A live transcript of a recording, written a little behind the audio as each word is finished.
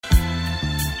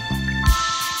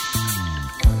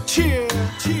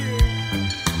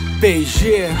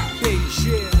B.I.G,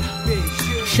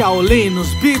 Shaolin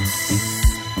nos beats.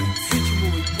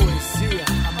 Ritmo e poesia.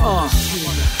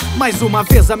 Mais uma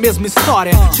vez a mesma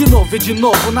história, de novo e de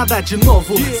novo, nada de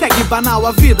novo. Segue banal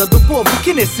a vida do povo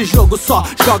que nesse jogo só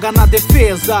joga na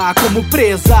defesa. Como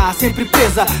presa, sempre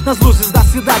presa nas luzes da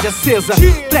cidade acesa.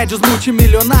 Prédios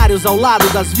multimilionários ao lado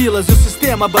das vilas e o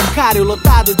sistema bancário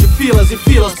lotado de filas e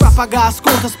filas. Pra pagar as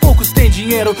contas poucos têm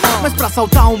dinheiro, mas pra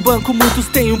assaltar um banco muitos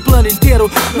têm um plano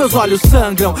inteiro. Meus olhos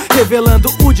sangram,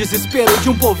 revelando o desespero de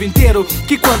um povo inteiro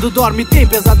que quando dorme tem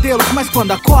pesadelos, mas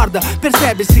quando acorda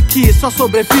percebe-se que só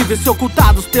sobrevive se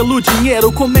ocultados pelo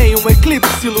dinheiro, como em um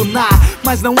eclipse lunar.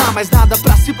 Mas não há mais nada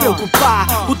pra se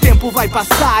preocupar. O tempo vai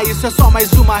passar, isso é só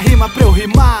mais uma rima pra eu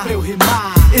rimar.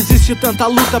 Existe tanta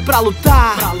luta pra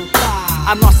lutar.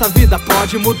 A nossa vida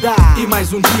pode mudar. E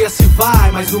mais um dia se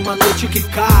vai, mais uma noite que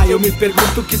cai. Eu me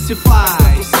pergunto o que se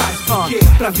faz.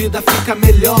 Pra vida ficar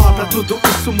melhor, pra tudo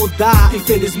isso mudar.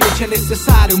 Infelizmente é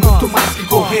necessário muito mais que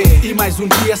correr. E mais um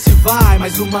dia se vai,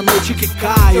 mais uma noite que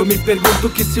cai. Eu me pergunto o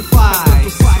que se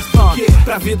faz.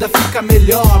 Pra vida ficar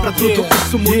melhor, pra tudo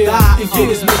isso mudar.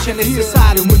 Infelizmente é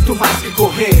necessário muito mais que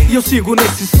correr. E eu sigo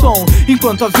nesse som,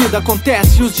 enquanto a vida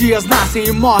acontece. Os dias nascem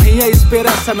e morrem e a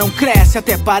esperança não cresce.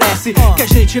 Até parece que a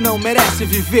gente não merece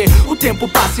viver. O tempo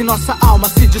passa e nossa alma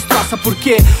se destroça.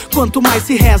 Porque quanto mais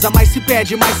se reza, mais se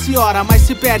pede, mais se ora. Mais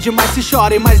se perde, mais se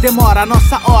chora e mais demora a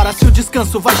nossa hora. Se o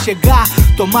descanso vai chegar,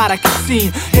 tomara que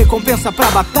sim. Recompensa pra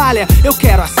batalha, eu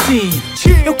quero assim.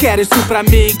 Eu quero isso pra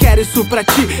mim, quero isso pra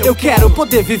ti. Eu quero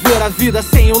poder viver a vida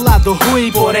sem o lado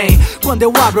ruim. Porém, quando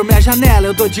eu abro minha janela,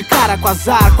 eu dou de cara com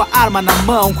azar, com a arma na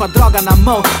mão, com a droga na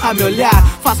mão, a me olhar.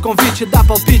 Faz convite, dá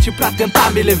palpite pra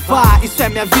tentar me levar. Isso é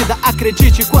minha vida,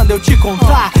 acredite quando eu te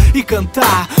contar e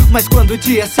cantar. Mas quando o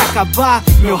dia se acabar,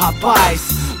 meu rapaz,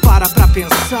 para pra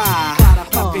pensar. Para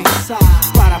pra pensar.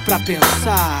 Para pra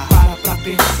pensar. Para pra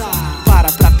pensar.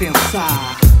 Para pra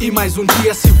pensar. E mais um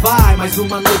dia se vai, mais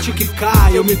uma noite que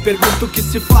cai. Eu me pergunto o que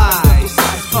se faz.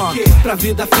 Pra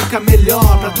vida ficar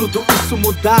melhor, pra tudo isso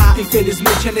mudar.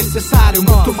 Infelizmente é necessário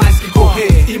muito mais que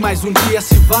correr. E mais um dia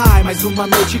se vai, mais uma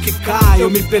noite que cai. Eu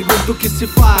me pergunto o que se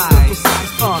faz.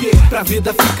 Pra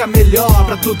vida ficar melhor,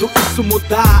 pra tudo isso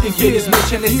mudar.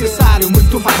 Infelizmente é necessário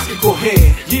muito mais que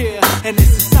correr. É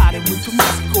necessário muito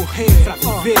mais que correr pra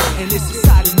viver. É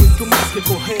necessário muito mais que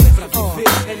correr pra viver.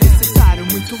 É necessário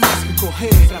muito mais que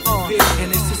correr pra viver. É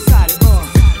necessário.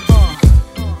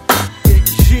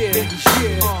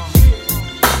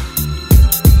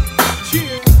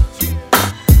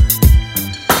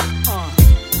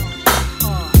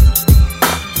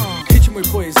 Ritmo e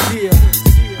poesia,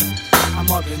 a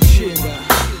moda antiga.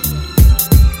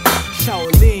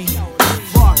 Shaolin,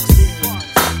 Vox,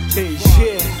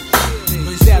 B.I.G,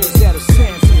 200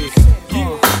 sempre.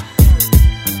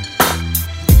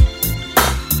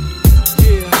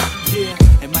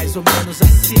 É mais ou menos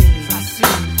assim,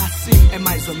 assim. É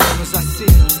mais ou menos assim,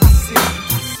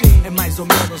 assim. É mais ou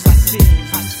menos assim,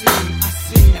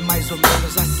 assim. É mais ou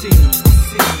menos assim,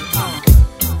 assim.